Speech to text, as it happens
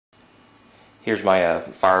Here's my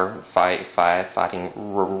firefighting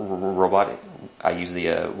robot. I use the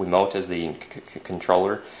Wiimote as the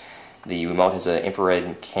controller. The Wiimote has an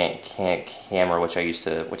infrared camera, which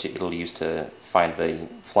it'll use to find the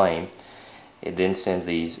flame. It then sends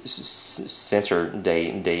the sensor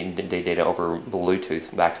data over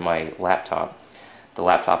Bluetooth back to my laptop. The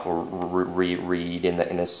laptop will read in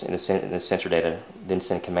the sensor data, then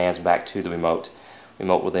send commands back to the Wiimote. The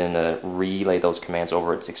Wiimote will then relay those commands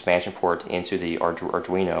over its expansion port into the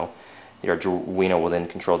Arduino. The Arduino will then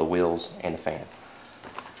control the wheels and the fan.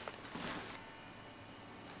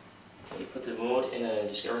 Okay, put the Wiimote in a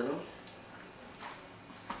discovery mode.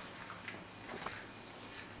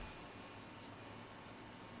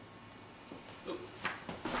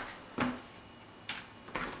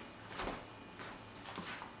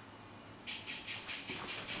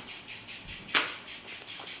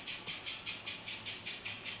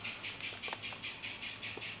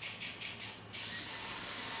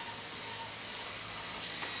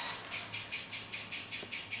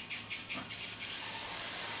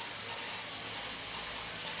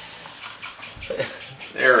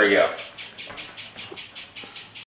 There we go.